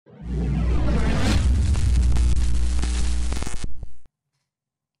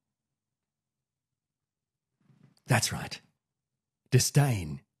That's right.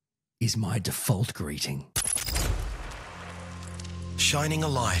 Disdain is my default greeting. Shining a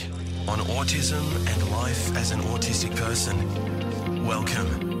light on autism and life as an autistic person.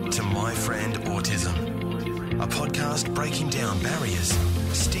 Welcome to My Friend Autism, a podcast breaking down barriers,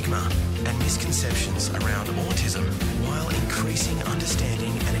 stigma and misconceptions around autism while increasing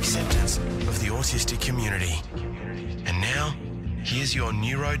understanding and acceptance of the autistic community. And now, here's your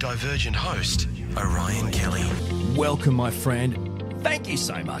neurodivergent host, Orion Kelly. Welcome, my friend. Thank you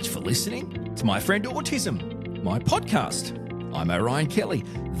so much for listening to My Friend Autism, my podcast. I'm Orion Kelly,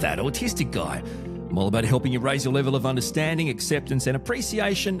 that autistic guy. I'm all about helping you raise your level of understanding, acceptance and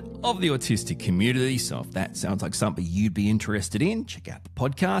appreciation of the autistic community. So if that sounds like something you'd be interested in, check out the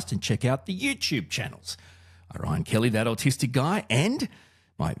podcast and check out the YouTube channels. Orion Kelly, that autistic guy, and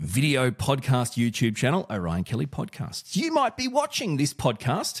my video podcast YouTube channel, Orion Kelly Podcasts. You might be watching this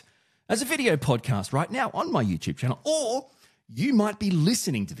podcast as a video podcast right now on my YouTube channel, or you might be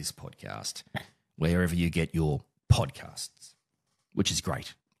listening to this podcast wherever you get your podcasts, which is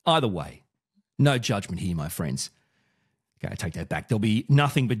great. Either way, no judgment here, my friends. Okay, I take that back. There'll be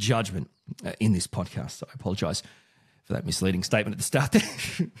nothing but judgment in this podcast. So I apologise for that misleading statement at the start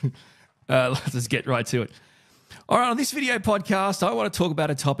there. Let's just get right to it. All right, on this video podcast, I want to talk about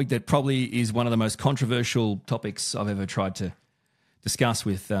a topic that probably is one of the most controversial topics I've ever tried to discuss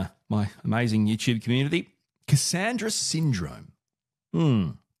with my amazing YouTube community. Cassandra syndrome.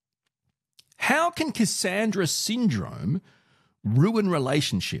 How can Cassandra syndrome ruin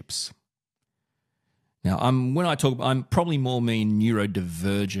relationships? Now, when I talk, I'm probably more mean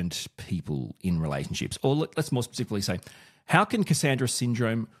neurodivergent people in relationships. Or let's more specifically say, how can Cassandra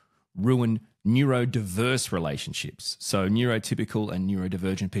syndrome ruin neurodiverse relationships? So neurotypical and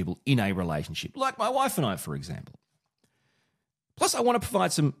neurodivergent people in a relationship, like my wife and I, for example. Plus, I want to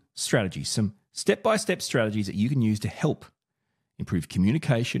provide some strategies, some step-by-step strategies that you can use to help improve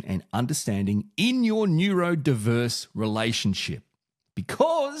communication and understanding in your neurodiverse relationship.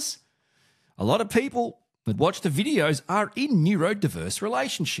 Because a lot of people that watch the videos are in neurodiverse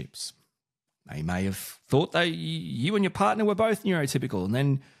relationships. They may have thought you and your partner were both neurotypical, and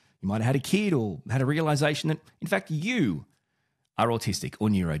then you might have had a kid or had a realization that, in fact, you are autistic or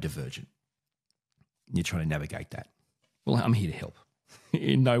neurodivergent. You're trying to navigate that. Well, I'm here to help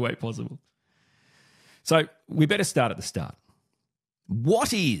in no way possible. So we better start at the start.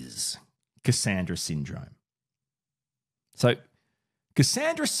 What is Cassandra syndrome? So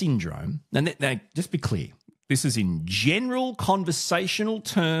Cassandra syndrome, and just be clear, this is in general conversational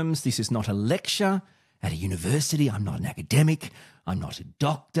terms. This is not a lecture at a university. I'm not an academic. I'm not a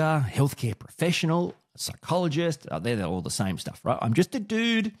doctor, healthcare professional, a psychologist. They're all the same stuff, right? I'm just a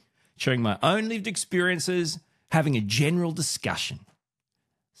dude sharing my own lived experiences, having a general discussion.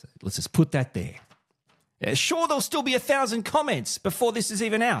 So let's just put that there. Sure, there'll still be 1,000 comments before this is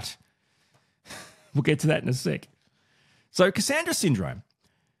even out. We'll get to that in a sec. So Cassandra syndrome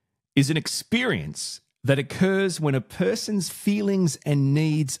is an experience that occurs when a person's feelings and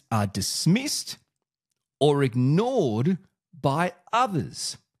needs are dismissed or ignored by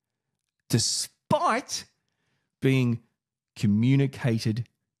others, despite being communicated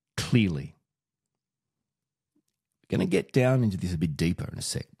clearly. We're going to get down into this a bit deeper in a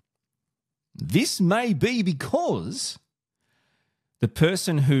sec. This may be because the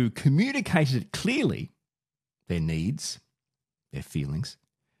person who communicated clearly their needs, their feelings,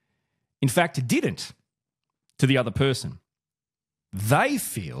 in fact didn't to the other person. They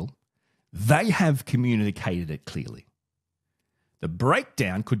feel they have communicated it clearly. The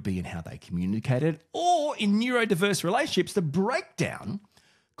breakdown could be in how they communicated, or in neurodiverse relationships, the breakdown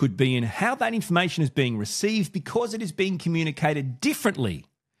could be in how that information is being received because it is being communicated differently.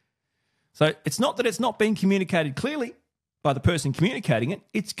 So it's not that it's not being communicated clearly by the person communicating it,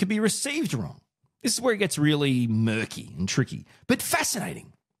 it could be received wrong. This is where it gets really murky and tricky, but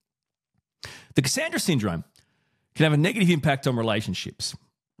fascinating. The Cassandra syndrome can have a negative impact on relationships.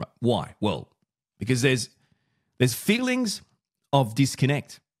 Right. Why? Well, because there's feelings of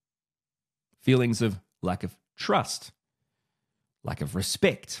disconnect, feelings of lack of trust, lack of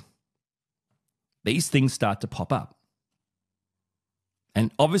respect. These things start to pop up. And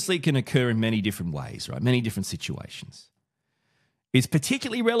obviously it can occur in many different ways, right? Many different situations. It's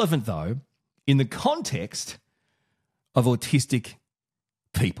particularly relevant, though, in the context of autistic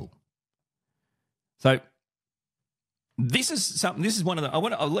people. So this is one of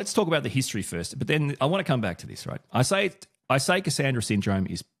the, let's talk about the history first, but then I want to come back to this, right? I say Cassandra syndrome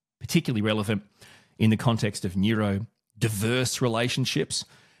is particularly relevant in the context of neurodiverse relationships.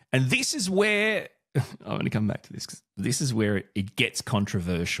 And this is where I want to come back to this because this is where it gets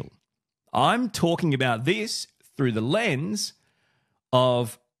controversial. I'm talking about this through the lens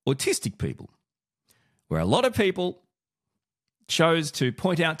of autistic people, where a lot of people chose to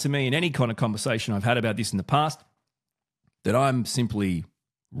point out to me in any kind of conversation I've had about this in the past that I'm simply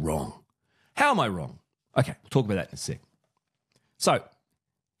wrong. How am I wrong? Okay, we'll talk about that in a sec. So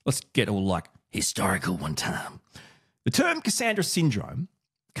let's get all like historical one time. The term Cassandra syndrome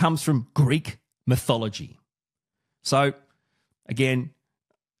comes from Greek mythology. So again,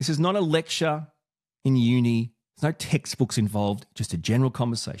 this is not a lecture in uni. There's no textbooks involved, just a general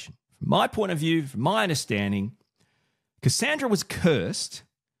conversation. From my point of view, from my understanding, Cassandra was cursed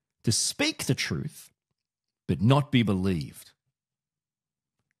to speak the truth but not be believed.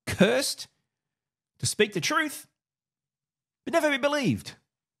 Cursed to speak the truth but never be believed.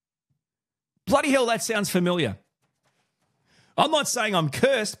 Bloody hell, that sounds familiar. I'm not saying I'm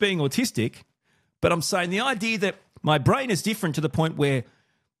cursed being autistic, but I'm saying the idea that my brain is different to the point where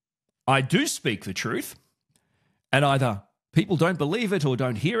I do speak the truth and either people don't believe it or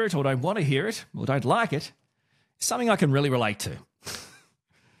don't hear it or don't want to hear it or don't like it. Something I can really relate to.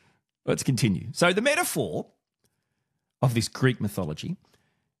 Let's continue. So the metaphor of this Greek mythology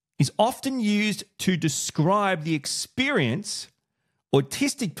is often used to describe the experience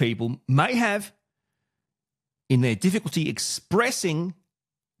autistic people may have in their difficulty expressing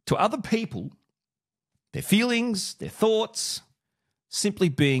to other people their feelings, their thoughts, simply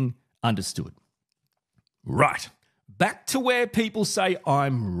being understood. Right. Back to where people say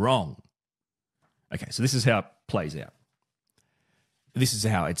I'm wrong. Okay, so this is how it plays out. This is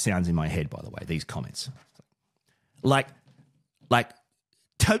how it sounds in my head, by the way, these comments. Like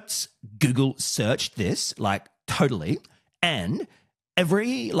totes Google searched this, like totally, and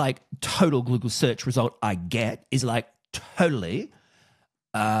every total Google search result I get is like totally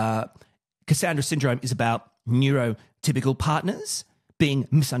Cassandra syndrome is about neurotypical partners being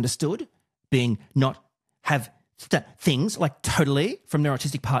misunderstood, being not have things like totally from their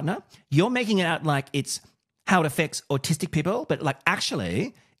autistic partner. You're making it out like it's how it affects autistic people, but like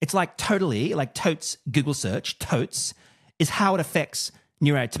actually it's like totally, like totes Google search, totes is how it affects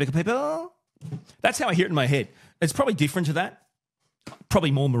neurotypical people. That's how I hear it in my head. It's probably different to that.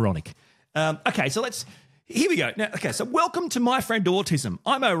 Probably more moronic. Okay, so here we go. Now, okay, so welcome to My Friend Autism.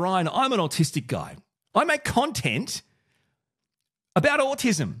 I'm Orion. I'm an autistic guy. I make content about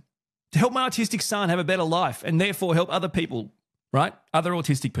autism to help my autistic son have a better life and therefore help other people, right? Other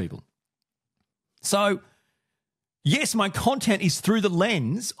autistic people. So, yes, my content is through the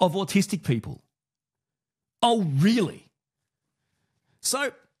lens of autistic people. Oh, really?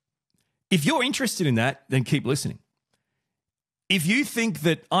 So, if you're interested in that, then keep listening. If you think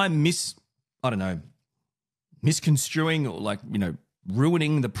that I'm misconstruing or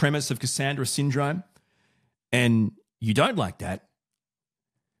ruining the premise of Cassandra syndrome and you don't like that,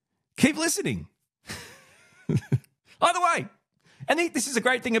 keep listening. Either way. And this is a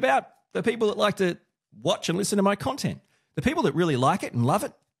great thing about the people that like to watch and listen to my content. The people that really like it and love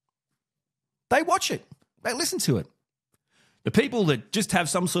it, they watch it. They listen to it. The people that just have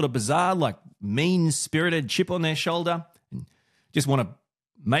some sort of bizarre, mean-spirited chip on their shoulder and just want to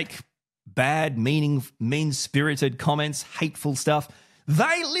make bad, mean-spirited comments, hateful stuff,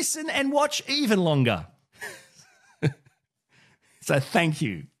 they listen and watch even longer. So thank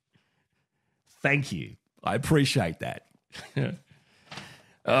you. Thank you. I appreciate that.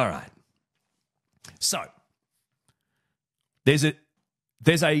 All right. So there's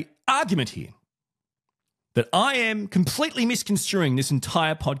a argument here that I am completely misconstruing this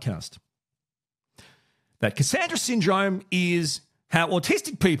entire podcast. That Cassandra syndrome is how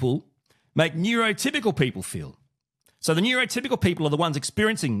autistic people make neurotypical people feel. So the neurotypical people are the ones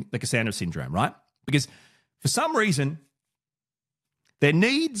experiencing the Cassandra syndrome, right? Because for some reason, their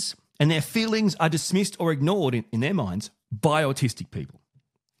needs and their feelings are dismissed or ignored in their minds by autistic people,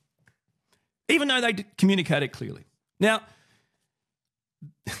 even though they communicate it clearly. Now,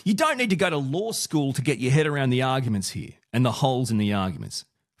 you don't need to go to law school to get your head around the arguments here and the holes in the arguments.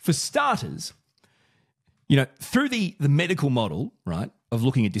 For starters, through the medical model, right, of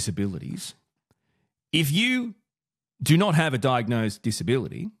looking at disabilities, if you do not have a diagnosed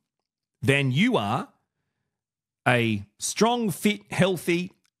disability, then you are a strong, fit,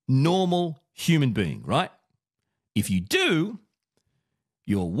 healthy, normal human being, right? If you do,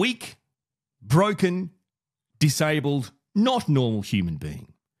 you're weak, broken, disabled, not normal human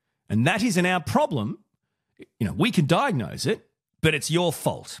being. And that isn't our problem. We can diagnose it, but it's your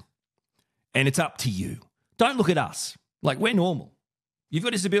fault. And it's up to you. Don't look at us. We're normal. You've got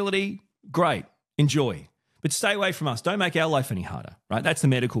a disability, great, enjoy. But stay away from us. Don't make our life any harder, right? That's the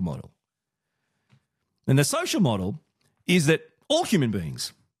medical model. And the social model is that all human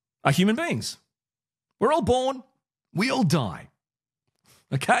beings are human beings. We're all born We all die.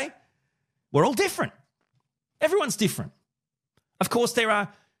 Okay? We're all different. Everyone's different. Of course, there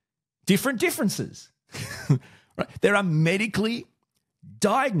are different differences. Right? There are medically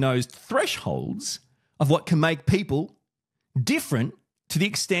diagnosed thresholds of what can make people different to the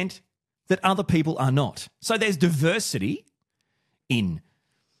extent that other people are not. So there's diversity in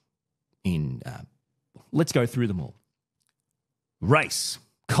let's go through them all. Race,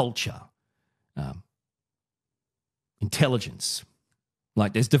 culture, intelligence.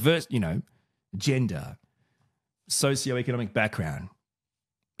 Like there's diverse, gender, socioeconomic background,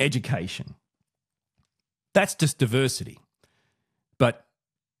 education. That's just diversity. But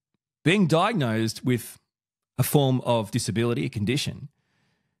being diagnosed with a form of disability, a condition,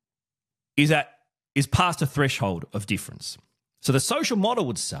 is past a threshold of difference. So the social model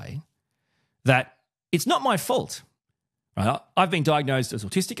would say that it's not my fault. Right? I've been diagnosed as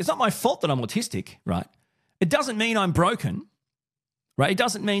autistic. It's not my fault that I'm autistic, right? It doesn't mean I'm broken, right? It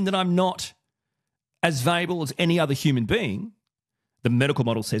doesn't mean that I'm not as valuable as any other human being. The medical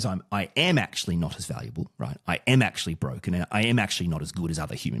model says I am actually not as valuable, right? I am actually broken and I am actually not as good as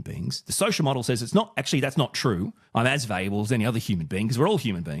other human beings. The social model says it's not actually, that's not true. I'm as valuable as any other human being because we're all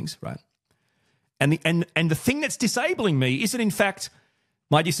human beings, right? And the thing that's disabling me isn't in fact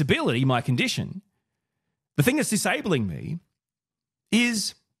my disability, my condition. The thing that's disabling me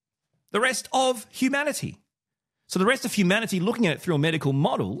is the rest of humanity. So the rest of humanity looking at it through a medical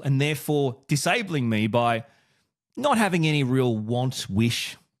model and therefore disabling me by not having any real want,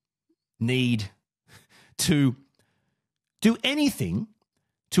 wish, need to do anything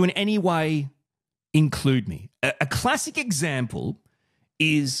to in any way include me. A classic example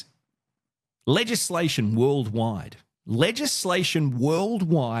is legislation worldwide. Legislation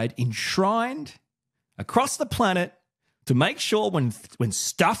worldwide enshrined across the planet to make sure when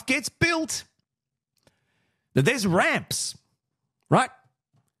stuff gets built that there's ramps, right?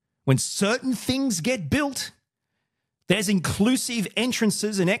 When certain things get built, there's inclusive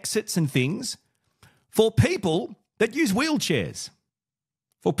entrances and exits and things for people that use wheelchairs,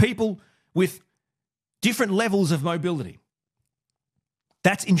 for people with different levels of mobility.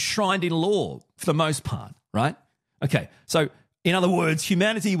 That's enshrined in law for the most part, right? Okay, so in other words,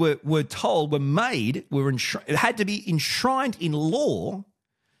 humanity were told, it had to be enshrined in law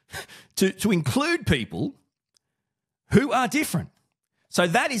to include people who are different. So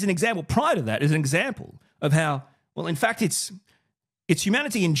that is an example. Prior to that is an example of how, well, in fact, it's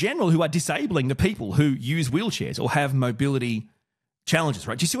humanity in general who are disabling the people who use wheelchairs or have mobility challenges,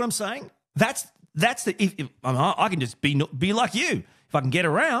 right? Do you see what I'm saying? That's I can just be like you if I can get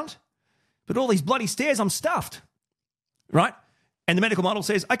around, but all these bloody stairs, I'm stuffed, right? And the medical model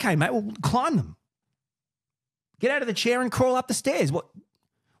says, okay, mate, well, climb them. Get out of the chair and crawl up the stairs. What do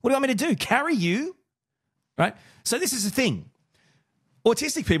you want me to do? Carry you? Right? So this is the thing.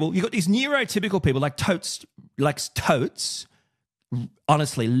 Autistic people, you've got these neurotypical people like Totes,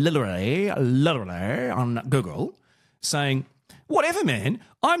 honestly, literally on Google, saying, whatever, man,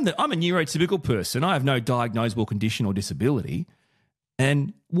 I'm a neurotypical person. I have no diagnosable condition or disability.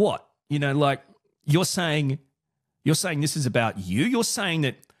 And what? You're saying this is about you? You're saying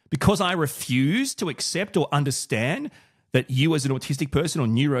that because I refuse to accept or understand that you as an autistic person or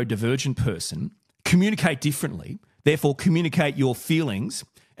neurodivergent person communicate differently, therefore communicate your feelings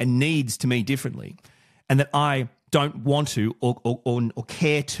and needs to me differently, and that I don't want to or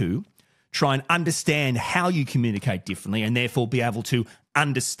care to try and understand how you communicate differently and therefore be able to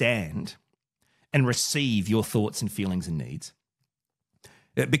understand and receive your thoughts and feelings and needs.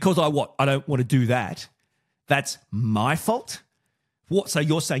 Because I don't want to do that. That's my fault? What? So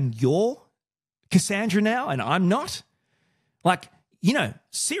you're saying you're Cassandra now and I'm not?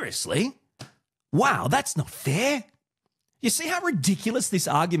 Seriously? Wow, that's not fair. You see how ridiculous this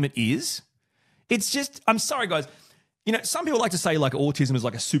argument is? It's just, I'm sorry, guys. Some people like to say autism is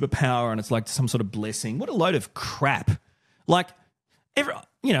like a superpower and it's like some sort of blessing. What a load of crap.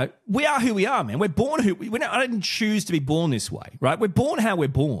 We are who we are, man. We're born I didn't choose to be born this way, right? We're born how we're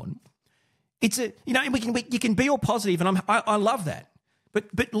born. It's you can be all positive, and I love that.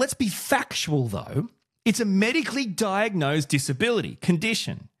 But let's be factual though. It's a medically diagnosed disability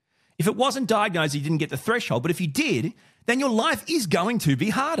condition. If it wasn't diagnosed, you didn't get the threshold. But if you did, then your life is going to be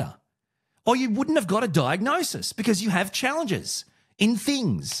harder. Or you wouldn't have got a diagnosis because you have challenges in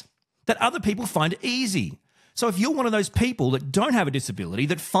things that other people find easy. So if you're one of those people that don't have a disability,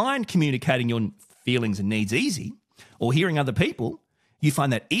 that find communicating your feelings and needs easy, or hearing other people, you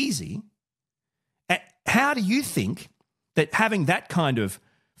find that easy, how do you think that having that kind of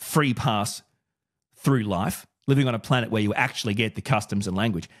free pass through life, living on a planet where you actually get the customs and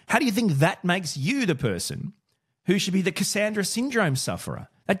language, how do you think that makes you the person who should be the Cassandra syndrome sufferer.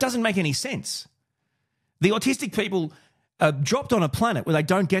 That doesn't make any sense. The autistic people are dropped on a planet where they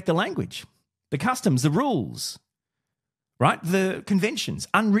don't get the language, the customs, the rules, right? The conventions,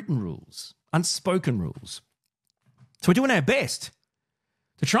 unwritten rules, unspoken rules. So we're doing our best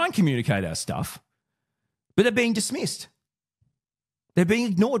to try and communicate our stuff, but they're being dismissed. They're being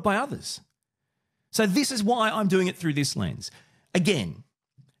ignored by others. So this is why I'm doing it through this lens. Again,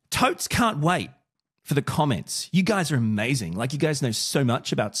 totes can't wait for the comments. You guys are amazing. Like, you guys know so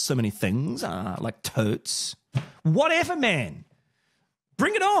much about so many things, like totes. Whatever, man.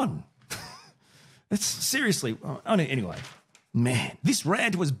 Bring it on. It's seriously. Anyway, man, this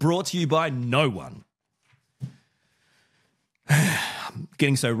rant was brought to you by no one. I'm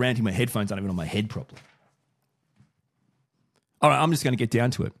getting so ranty, my headphones aren't even on my head properly. All right, I'm just going to get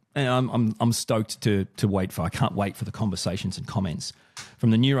down to it. And I'm stoked to wait for. I can't wait for the conversations and comments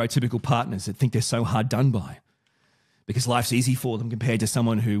from the neurotypical partners that think they're so hard done by because life's easy for them compared to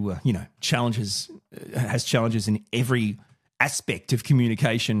someone who has challenges in every aspect of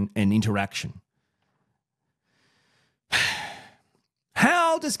communication and interaction.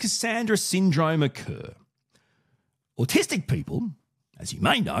 How does Cassandra syndrome occur? Autistic people, as you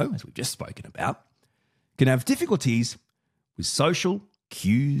may know, as we've just spoken about, can have difficulties with social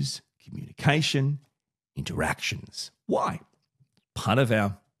cues, communication, interactions. Why? Part of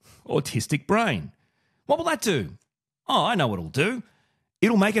our autistic brain. What will that do? Oh, I know what it'll do.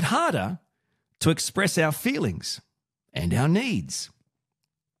 It'll make it harder to express our feelings and our needs.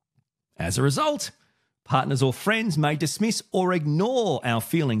 As a result, partners or friends may dismiss or ignore our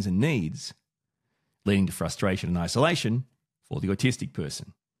feelings and needs, leading to frustration and isolation for the autistic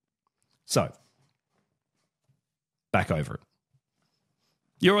person. So, back over it.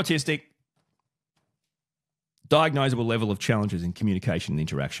 You're autistic. Diagnosable level of challenges in communication and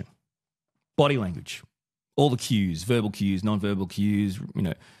interaction. Body language. All the cues, verbal cues, non-verbal cues,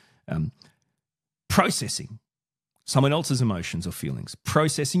 processing someone else's emotions or feelings,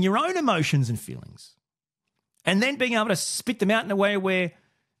 processing your own emotions and feelings, and then being able to spit them out in a way where,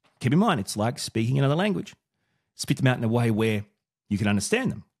 keep in mind, it's like speaking another language. Spit them out in a way where you can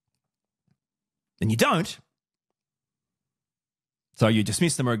understand them. Then you don't. So you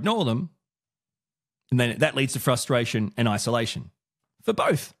dismiss them or ignore them, and then that leads to frustration and isolation for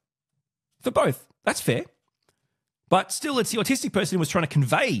both. For both. That's fair. But still, it's the autistic person who was trying to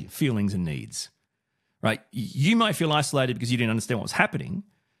convey feelings and needs, right? You might feel isolated because you didn't understand what was happening,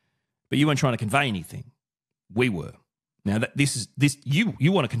 but you weren't trying to convey anything. We were. Now,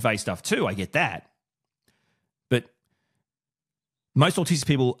 you want to convey stuff too, I get that. But most autistic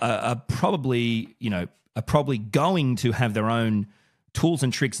people are probably going to have their own tools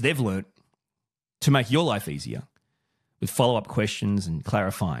and tricks they've learnt to make your life easier with follow-up questions and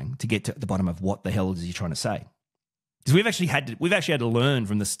clarifying to get to the bottom of what the hell is he trying to say. Because we've actually had to learn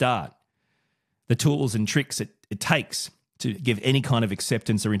from the start the tools and tricks it takes to give any kind of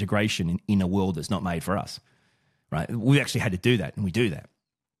acceptance or integration in a world that's not made for us, right? We've actually had to do that, and we do that.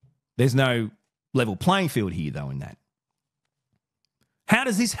 There's no level playing field here, though, in that. How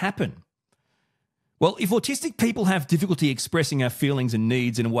does this happen? Well, if autistic people have difficulty expressing our feelings and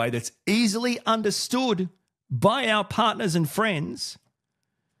needs in a way that's easily understood by our partners and friends,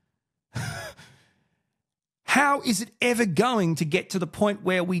 how is it ever going to get to the point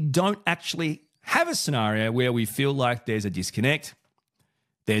where we don't actually have a scenario where we feel like there's a disconnect,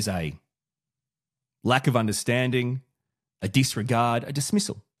 there's a lack of understanding, a disregard, a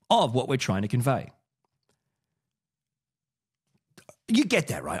dismissal of what we're trying to convey? You get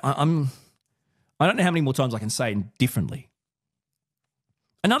that, right? I don't know how many more times I can say it differently.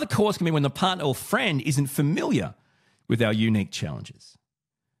 Another cause can be when the partner or friend isn't familiar with our unique challenges.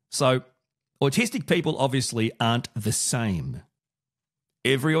 So, autistic people obviously aren't the same.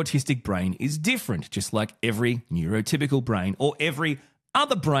 Every autistic brain is different, just like every neurotypical brain or every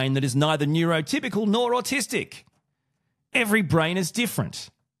other brain that is neither neurotypical nor autistic. Every brain is different.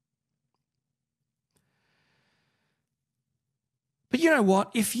 But you know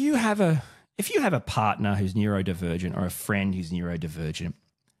what? If you have a partner who's neurodivergent or a friend who's neurodivergent,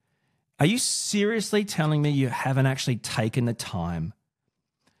 are you seriously telling me you haven't actually taken the time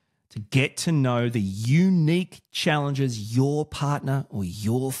to get to know the unique challenges your partner or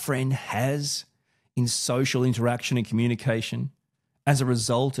your friend has in social interaction and communication as a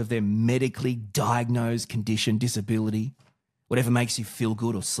result of their medically diagnosed condition, disability, whatever makes you feel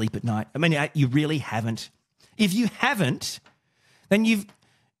good or sleep at night? I mean, you really haven't. If you haven't, then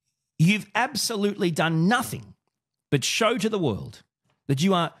you've absolutely done nothing but show to the world that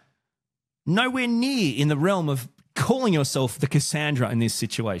you are nowhere near in the realm of calling yourself the Cassandra in this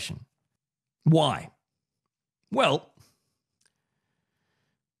situation. Why? Well,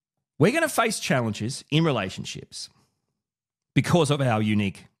 we're going to face challenges in relationships because of our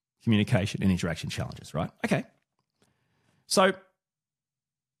unique communication and interaction challenges, right? Okay. So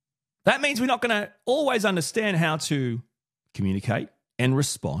that means we're not going to always understand how to communicate and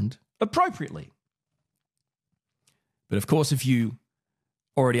respond appropriately. But of course, if you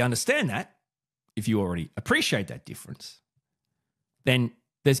already understand that, if you already appreciate that difference, then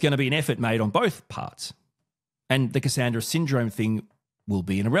there's going to be an effort made on both parts. And the Cassandra syndrome thing will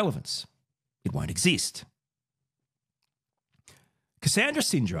be an irrelevance. It won't exist. Cassandra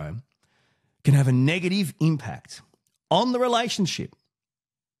syndrome can have a negative impact on the relationship.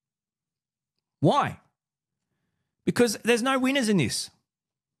 Why? Because there's no winners in this.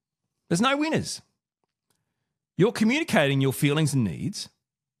 There's no winners. You're communicating your feelings and needs.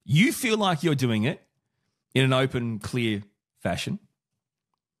 You feel like you're doing it in an open, clear fashion.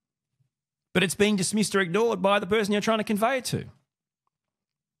 But it's being dismissed or ignored by the person you're trying to convey it to.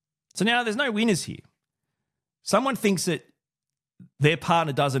 So now there's no winners here. Someone thinks that their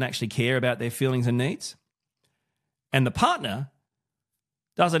partner doesn't actually care about their feelings and needs, and the partner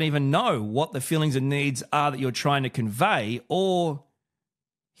doesn't even know what the feelings and needs are that you're trying to convey, or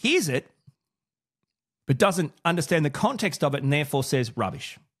hears it but doesn't understand the context of it and therefore says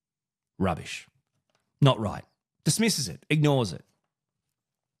rubbish, not right, dismisses it, ignores it,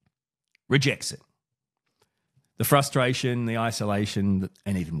 rejects it. The frustration, the isolation,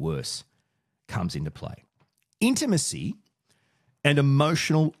 and even worse comes into play. Intimacy and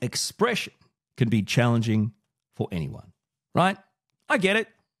emotional expression can be challenging for anyone, right? I get it.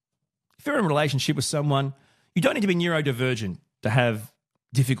 If you're in a relationship with someone, you don't need to be neurodivergent to have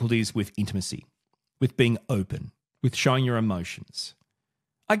difficulties with intimacy, with being open, with showing your emotions.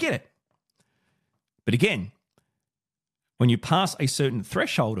 I get it. But again, when you pass a certain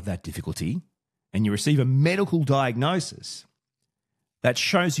threshold of that difficulty and you receive a medical diagnosis that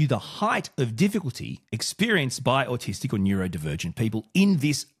shows you the height of difficulty experienced by autistic or neurodivergent people in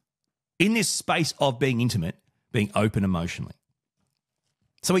this space of being intimate, being open emotionally.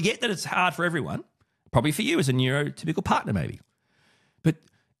 So we get that it's hard for everyone, probably for you as a neurotypical partner maybe. But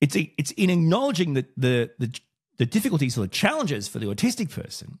it's in acknowledging that the difficulties or the challenges for the autistic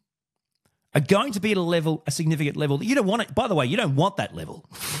person are going to be at a significant level that you don't want it. By the way, you don't want that level,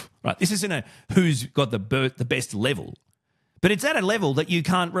 right? This isn't a who's got the best level, but it's at a level that you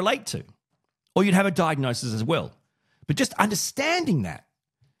can't relate to, or you'd have a diagnosis as well. But just understanding that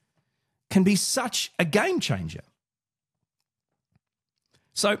can be such a game changer.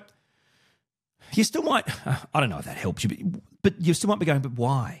 So you still might, I don't know if that helps you, but you still might be going, but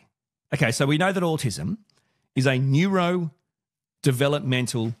why? Okay, so we know that autism is a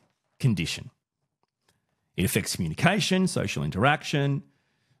neurodevelopmental condition. It affects communication, social interaction,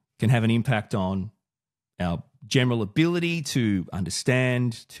 can have an impact on our general ability to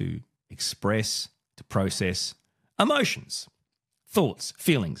understand, to express, to process emotions, thoughts,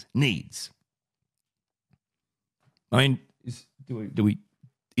 feelings, needs. I mean, is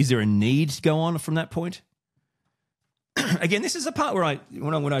there a need to go on from that point? Again, this is the part where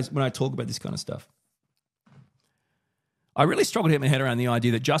when I talk about this kind of stuff, I really struggle to get my head around the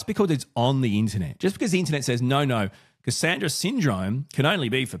idea that just because it's on the internet, just because the internet says, no, Cassandra syndrome can only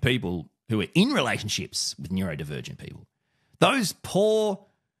be for people who are in relationships with neurodivergent people. Those poor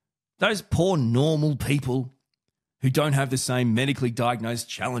normal people who don't have the same medically diagnosed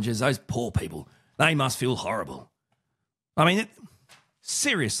challenges, those poor people, they must feel horrible. I mean,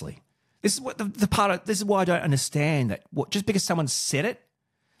 seriously, this is what this is why I don't understand that. Just because someone said it,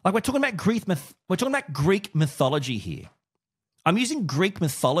 like we're talking about Greek mythology here. I'm using Greek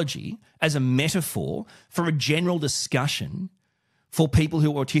mythology as a metaphor for a general discussion for people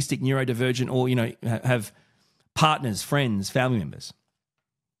who are autistic, neurodivergent, or have partners, friends, family members.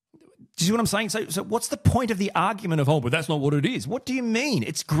 Do you see what I'm saying? So what's the point of the argument of, but that's not what it is? What do you mean?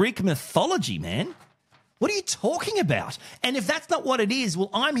 It's Greek mythology, man. What are you talking about? And if that's not what it is, well,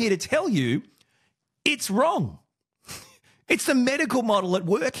 I'm here to tell you it's wrong. It's the medical model at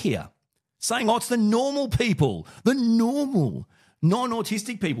work here, saying, it's the normal people, the normal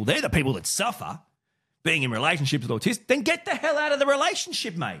non-autistic people. They're the people that suffer being in relationships with autists. Then get the hell out of the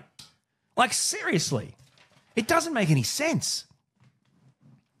relationship, mate. Like, seriously. It doesn't make any sense.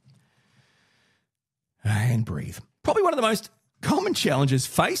 And breathe. Probably one of the most common challenges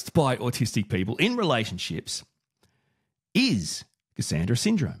faced by autistic people in relationships is Cassandra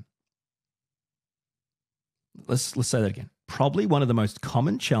syndrome. Let's say that again. Probably one of the most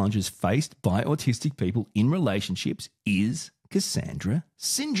common challenges faced by autistic people in relationships is Cassandra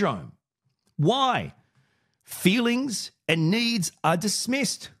syndrome. Why? Feelings and needs are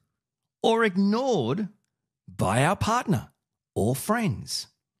dismissed or ignored by our partner or friends.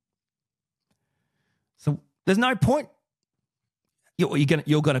 So there's no point. You're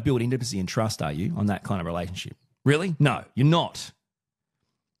going to build intimacy and trust, are you, on that kind of relationship? Really? No, you're not.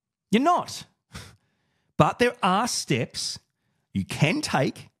 You're not. But there are steps you can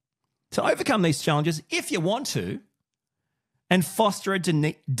take to overcome these challenges if you want to and foster a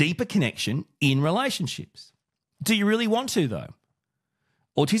deeper connection in relationships. Do you really want to, though?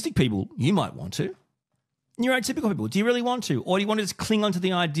 Autistic people, you might want to. Neurotypical people, do you really want to? Or do you want to just cling on to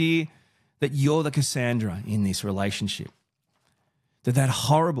the idea that you're the Cassandra in this relationship? That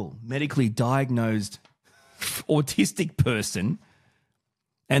horrible, medically diagnosed autistic person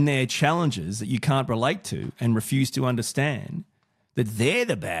and their challenges that you can't relate to and refuse to understand, that they're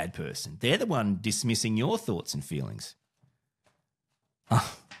the bad person. They're the one dismissing your thoughts and feelings.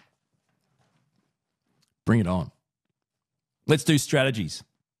 Oh. Bring it on. Let's do strategies.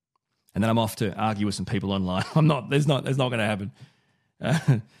 And then I'm off to argue with some people online. That's not going to happen.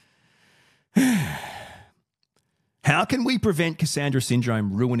 How can we prevent Cassandra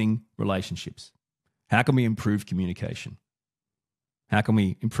syndrome ruining relationships? How can we improve communication? How can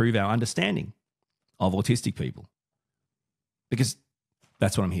we improve our understanding of autistic people? Because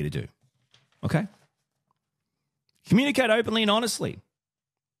that's what I'm here to do. Okay? Communicate openly and honestly.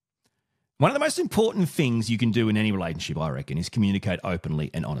 One of the most important things you can do in any relationship, I reckon, is communicate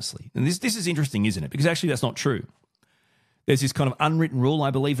openly and honestly. And this is interesting, isn't it? Because actually that's not true. There's this kind of unwritten rule, I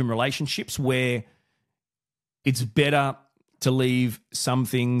believe, in relationships where it's better to leave some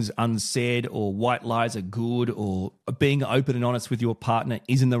things unsaid, or white lies are good, or being open and honest with your partner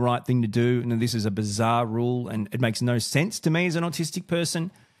isn't the right thing to do. And this is a bizarre rule and it makes no sense to me as an autistic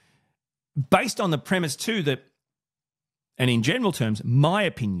person, based on the premise too that, and in general terms, my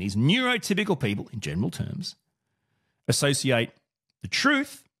opinion is neurotypical people, in general terms, associate the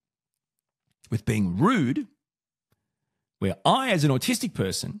truth with being rude, where I, as an autistic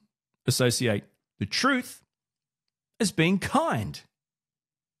person, associate the truth as being kind,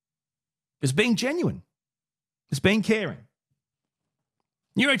 as being genuine, as being caring.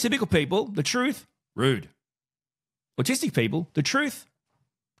 Neurotypical people, the truth, rude. Autistic people, the truth,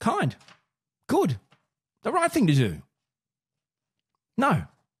 kind, good, the right thing to do. No,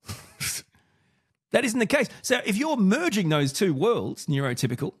 that isn't the case. So if you're merging those two worlds,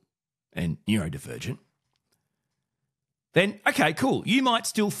 neurotypical and neurodivergent, then, okay, cool. You might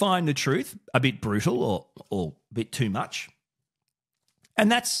still find the truth a bit brutal or a bit too much.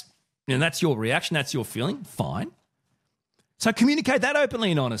 And that's your reaction, that's your feeling, fine. So communicate that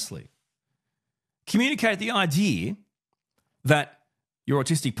openly and honestly. Communicate the idea that your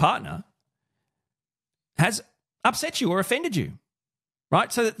autistic partner has upset you or offended you. Right,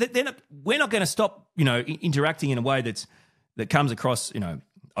 so that we're not going to stop, interacting in a way that comes across,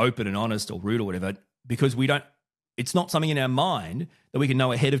 open and honest or rude or whatever, because it's not something in our mind that we can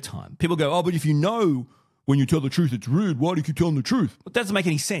know ahead of time. People go, oh, but if you know when you tell the truth it's rude, why do you keep telling the truth? Well, that doesn't make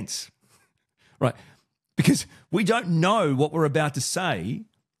any sense, right? Because we don't know what we're about to say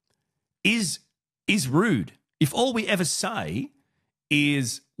is rude. If all we ever say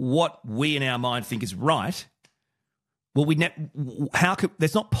is what we in our mind think is right, well,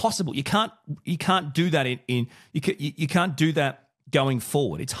 that's not possible. You can't do that you can't do that going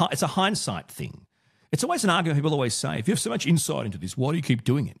forward. It's a hindsight thing. It's always an argument people always say, if you have so much insight into this, why do you keep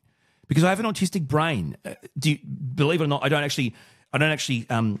doing it? Because I have an autistic brain. Believe it or not, I don't actually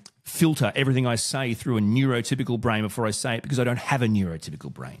filter everything I say through a neurotypical brain before I say it, because I don't have a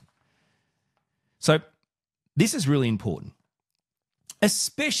neurotypical brain. So this is really important,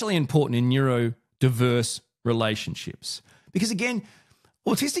 especially important in neurodiverse relationships. Because again,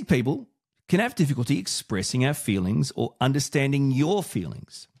 autistic people can have difficulty expressing our feelings or understanding your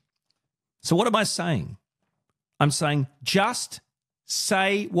feelings. So what am I saying? I'm saying just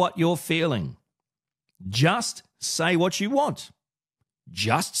say what you're feeling. Just say what you want.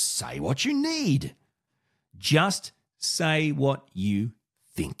 Just say what you need. Just say what you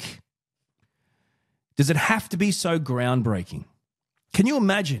think. Does it have to be so groundbreaking? Can you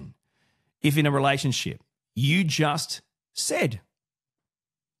imagine if in a relationship you just said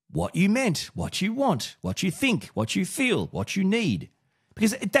what you meant, what you want, what you think, what you feel, what you need?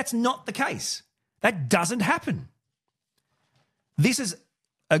 Because that's not the case. That doesn't happen. This is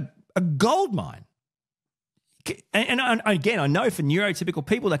a gold mine. And again, I know for neurotypical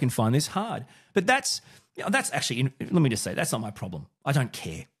people they can find this hard. But that's actually, let me just say, that's not my problem. I don't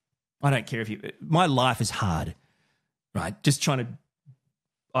care. I don't care my life is hard, right? Just trying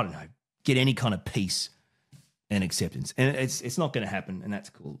to, get any kind of peace and acceptance. And it's not going to happen, and that's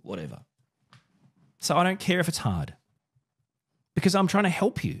cool, whatever. So I don't care if it's hard, because I'm trying to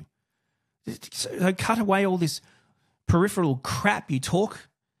help you. So cut away all this peripheral crap you talk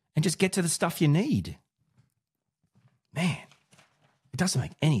and just get to the stuff you need. Man, it doesn't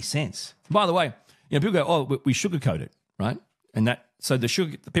make any sense. By the way, people go, oh, we sugarcoat it, right? And the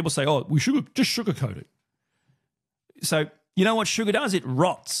people say, oh, we just sugarcoat it. So you know what sugar does? It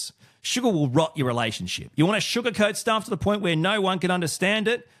rots. Sugar will rot your relationship. You want to sugarcoat stuff to the point where no one can understand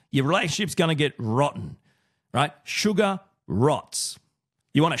it, your relationship's going to get rotten, right? Sugar rots.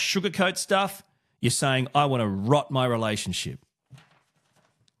 You want to sugarcoat stuff? You're saying, I want to rot my relationship.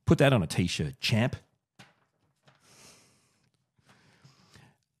 Put that on a T-shirt, champ.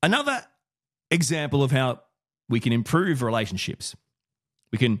 Another example of how we can improve relationships,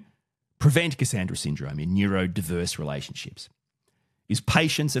 we can prevent Cassandra syndrome in neurodiverse relationships, is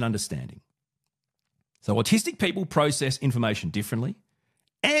patience and understanding. So autistic people process information differently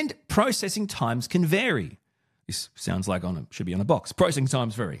and processing times can vary. This sounds like should be on a box. Processing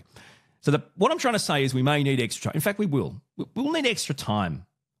times vary. So what I'm trying to say is we may need extra time. In fact, we will. We'll need extra time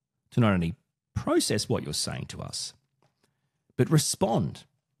to not only process what you're saying to us, but respond.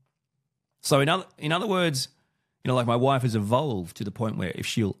 So in other words, like my wife has evolved to the point where if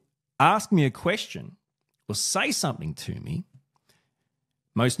she'll ask me a question or say something to me,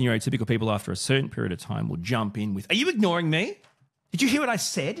 most neurotypical people after a certain period of time will jump in with, are you ignoring me? Did you hear what I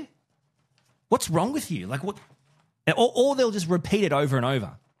said? What's wrong with you? Like what? Or they'll just repeat it over and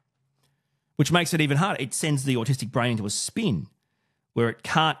over, which makes it even harder. It sends the autistic brain into a spin where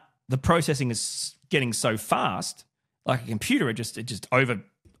the processing is getting so fast, like a computer, it just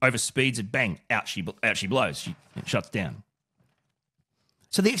overspeeds it, bang, out she blows, it shuts down.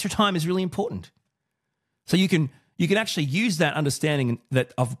 So the extra time is really important. So you can actually use that understanding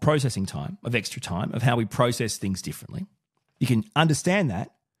of processing time, of extra time, of how we process things differently. You can understand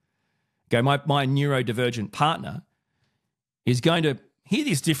that. Go, my neurodivergent partner is going to hear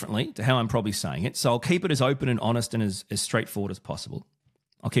this differently to how I'm probably saying it, so I'll keep it as open and honest and as straightforward as possible.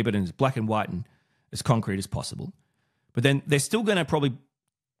 I'll keep it in as black and white and as concrete as possible. But then they're still going to probably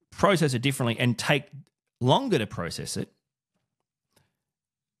process it differently and take longer to process it.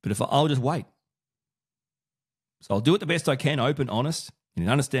 But I'll just wait. So I'll do it the best I can, open, honest, in an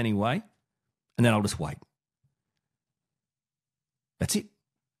understanding way, and then I'll just wait. That's it.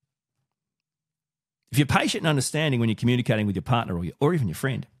 If you're patient and understanding when you're communicating with your partner or even your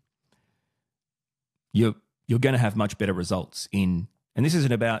friend, you're going to have much better results and this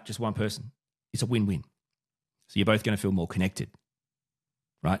isn't about just one person. It's a win-win. So you're both going to feel more connected,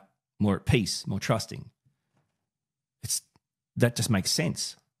 right? More at peace, more trusting. That just makes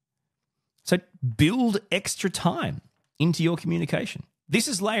sense. So build extra time into your communication. This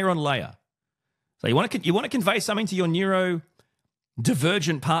is layer on layer. So you want to convey something to your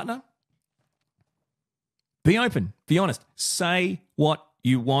neurodivergent partner? Be open, be honest. Say what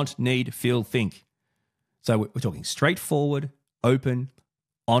you want, need, feel, think. So we're talking straightforward, open,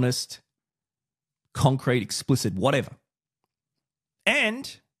 honest, concrete, explicit, whatever.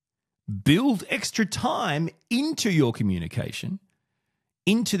 And build extra time into your communication,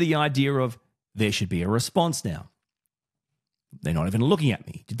 into the idea of there should be a response now. They're not even looking at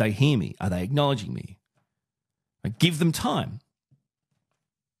me. Did they hear me? Are they acknowledging me? Give them time.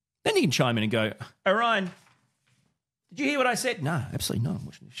 Then you can chime in and go, Orion, did you hear what I said? No, absolutely not. I'm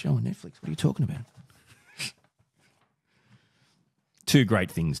watching a show on Netflix. What are you talking about? Two great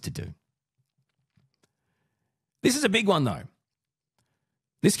things to do. This is a big one, though.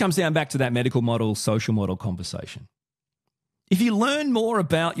 This comes down back to that medical model, social model conversation. If you learn more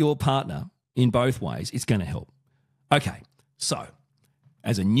about your partner in both ways, it's going to help. Okay, so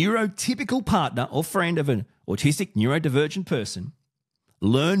as a neurotypical partner or friend of an autistic neurodivergent person,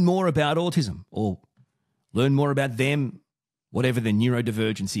 learn more about autism or learn more about them, whatever their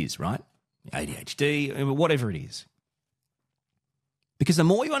neurodivergence is, right? ADHD, whatever it is. Because the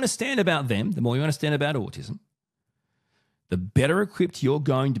more you understand about them, the more you understand about autism, the better equipped you're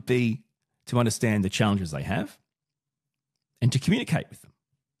going to be to understand the challenges they have and to communicate with them.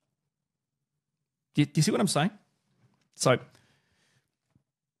 Do you see what I'm saying? So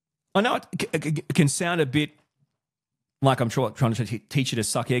I know it can sound a bit like I'm trying to teach you to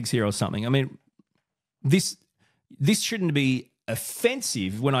suck eggs here or something. I mean, this shouldn't be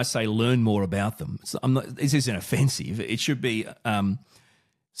offensive when I say learn more about them. This isn't offensive. It should be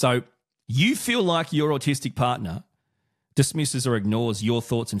so you feel like your autistic partner dismisses or ignores your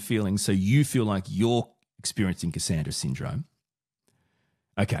thoughts and feelings, so you feel like you're experiencing Cassandra syndrome.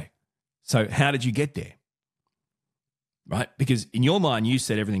 Okay, so how did you get there? Right? Because in your mind, you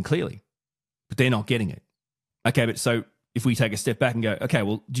said everything clearly, but they're not getting it. Okay, but so if we take a step back and go, okay,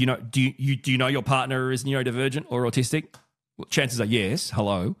 well, do you know your partner is neurodivergent or autistic? Well, chances are yes.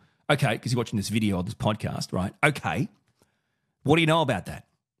 Hello. Okay, because you're watching this video or this podcast, right? Okay. What do you know about that?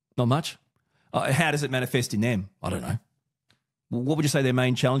 Not much. How does it manifest in them? I don't know. What would you say their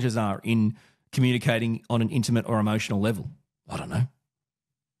main challenges are in communicating on an intimate or emotional level? I don't know.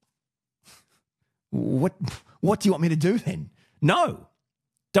 What do you want me to do then? No.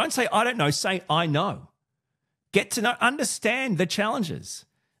 Don't say, I don't know. Say, I know. Get to know, understand the challenges.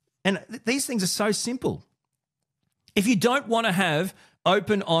 And these things are so simple. If you don't want to have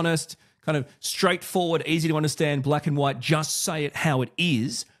open, honest, kind of straightforward, easy to understand, black and white, just say it how it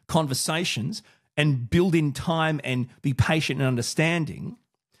is, conversations, and build in time and be patient and understanding,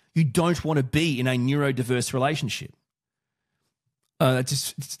 you don't want to be in a neurodiverse relationship.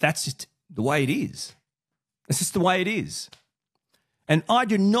 That's just the way it is. It's just the way it is. And I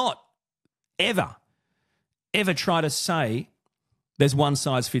do not ever try to say there's one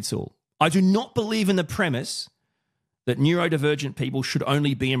size fits all. I do not believe in the premise that neurodivergent people should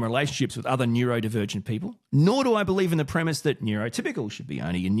only be in relationships with other neurodivergent people, nor do I believe in the premise that neurotypical should be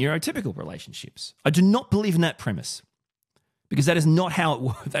only in neurotypical relationships. I do not believe in that premise because that is not how it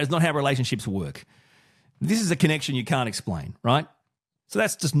works. That is not how relationships work. This is a connection you can't explain, right? So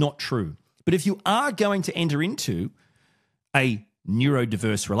that's just not true. But if you are going to enter into a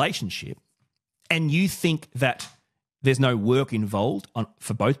neurodiverse relationship and you think that there's no work involved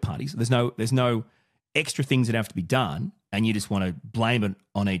for both parties, there's no extra things that have to be done, and you just want to blame it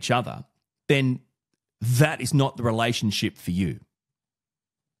on each other, then that is not the relationship for you.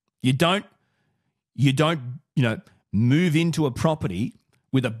 You don't, move into a property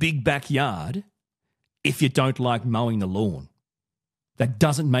with a big backyard if you don't like mowing the lawn. That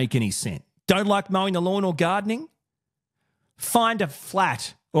doesn't make any sense. Don't like mowing the lawn or gardening? Find a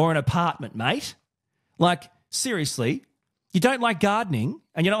flat or an apartment, mate. Like, seriously, you don't like gardening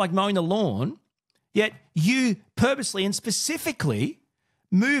and you don't like mowing the lawn, yet you purposely and specifically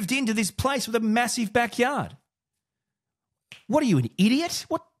moved into this place with a massive backyard. What are you, an idiot?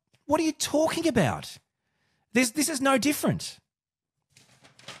 What are you talking about? This is no different.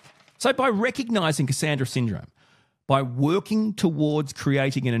 So by recognizing Cassandra syndrome, by working towards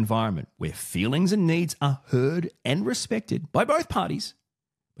creating an environment where feelings and needs are heard and respected by both parties,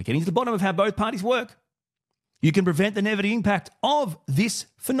 by getting to the bottom of how both parties work, you can prevent the negative impact of this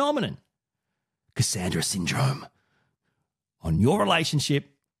phenomenon, Cassandra syndrome, on your relationship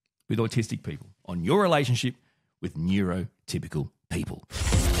with autistic people, on your relationship with neurotypical people.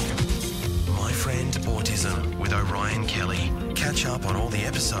 My Friend Autism with Orion Kelly. Catch up on all the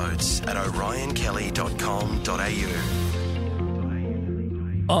episodes at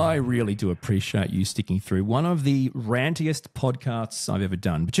orionkelly.com.au. I really do appreciate you sticking through one of the rantiest podcasts I've ever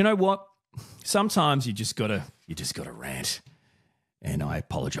done. But you know what? Sometimes you just gotta rant. And I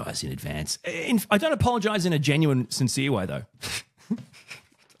apologise in advance. I don't apologise in a genuine, sincere way, though.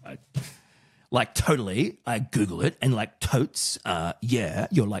 Totally, I Google it and totes, yeah,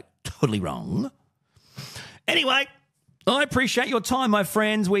 you're totally wrong. Anyway, I appreciate your time, my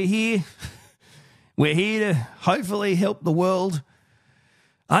friends. We're here to hopefully help the world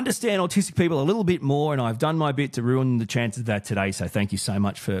understand autistic people a little bit more, and I've done my bit to ruin the chances of that today, so thank you so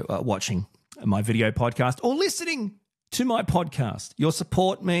much for watching my video podcast or listening to my podcast. Your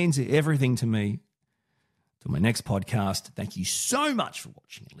support means everything to me. Till my next podcast, thank you so much for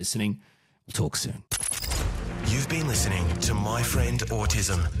watching and listening. We'll talk soon. You've been listening to My Friend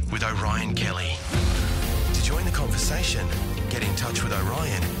Autism with Orion Kelly. To join the conversation, get in touch with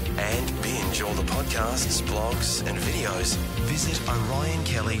Orion and binge all the podcasts, blogs and videos, visit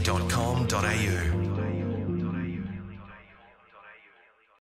orionkelly.com.au.